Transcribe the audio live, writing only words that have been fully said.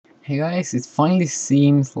Hey guys, it finally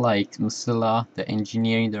seems like Mozilla, the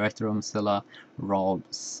engineering director of Mozilla, Rob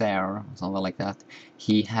Serre, or something like that,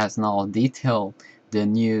 he has now detailed the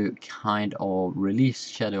new kind of release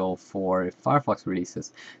schedule for Firefox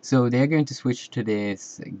releases. So they're going to switch to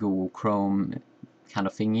this Google Chrome kind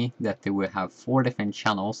of thingy that they will have 4 different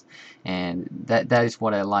channels, and that is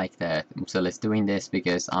what I like, that Mozilla is doing this,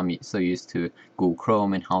 because I'm so used to Google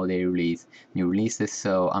Chrome and how they release new releases,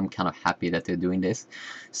 so I'm kind of happy that they're doing this.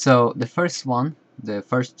 So the first one, the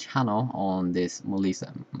first channel on this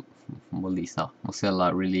Mozilla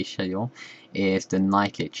release schedule is the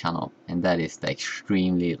nightly channel, and that is the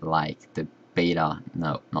extremely like the beta.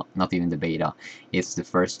 No, not even the beta. It's the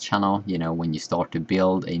first channel. You know, when you start to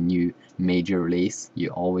build a new major release, you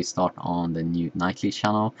always start on the new nightly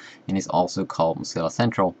channel, and it's also called Mozilla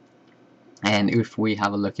Central. And if we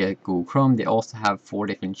have a look at Google Chrome, they also have 4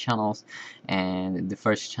 different channels, and the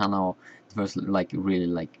first channel, the first like really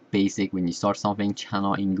like basic when you start something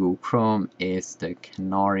channel in Google Chrome is the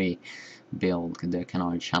Canary build, the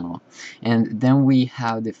Canary channel. And then we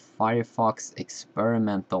have the Firefox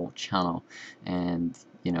experimental channel, and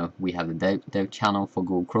you know, we have the dev channel for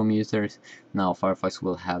Google Chrome users. Now Firefox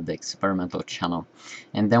will have the experimental channel,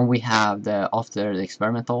 and then we have after the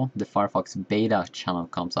experimental, the Firefox beta channel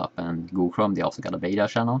comes up, and Google Chrome, they also got a beta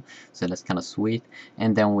channel, so that's kind of sweet.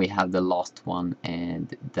 And then we have the last one,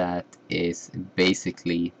 and that is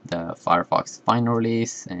basically the Firefox final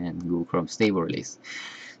release and Google Chrome stable release.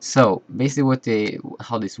 So basically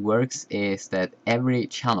how this works is that every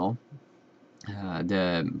channel,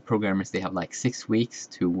 the programmers, they have like 6 weeks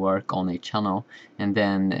to work on a channel, and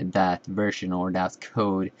then that version or that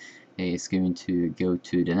code is going to go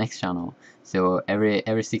to the next channel. So every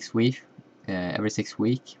 6 week, we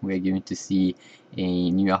are going to see a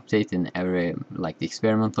new update, and every, like, the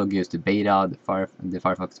experimental goes to beta, the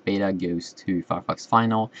Firefox beta goes to Firefox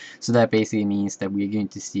final. So that basically means that we're going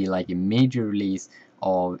to see like a major release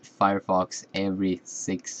of Firefox every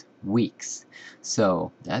 6 weeks.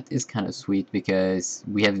 So that is kind of sweet, because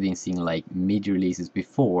we have been seeing like major releases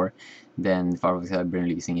before, then Firefox have been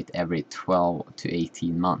releasing it every 12 to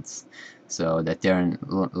 18 months. So that they're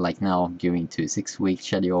like now going to 6-week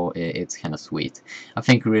schedule, it's kind of sweet. I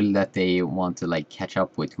think really that they want to like catch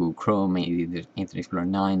up with Google Chrome and the Internet Explorer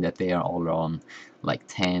 9, that they are all on like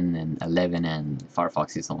 10 and 11, and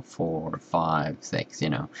Firefox is on 4, 5, 6, you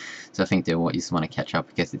know. So I think they just want to catch up,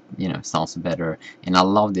 because it, you know, sounds better. And I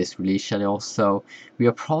love this release schedule. So we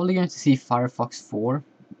are probably going to see Firefox 4,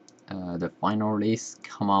 the final release,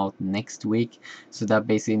 come out next week. So that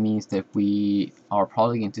basically means that we are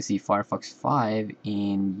probably going to see Firefox 5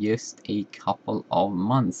 in just a couple of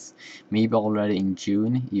months, maybe already in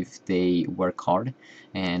June if they work hard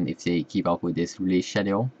and if they keep up with this release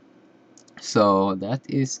schedule. So that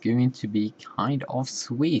is going to be kind of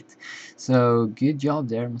sweet. So good job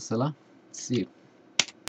there, Mozilla. See you.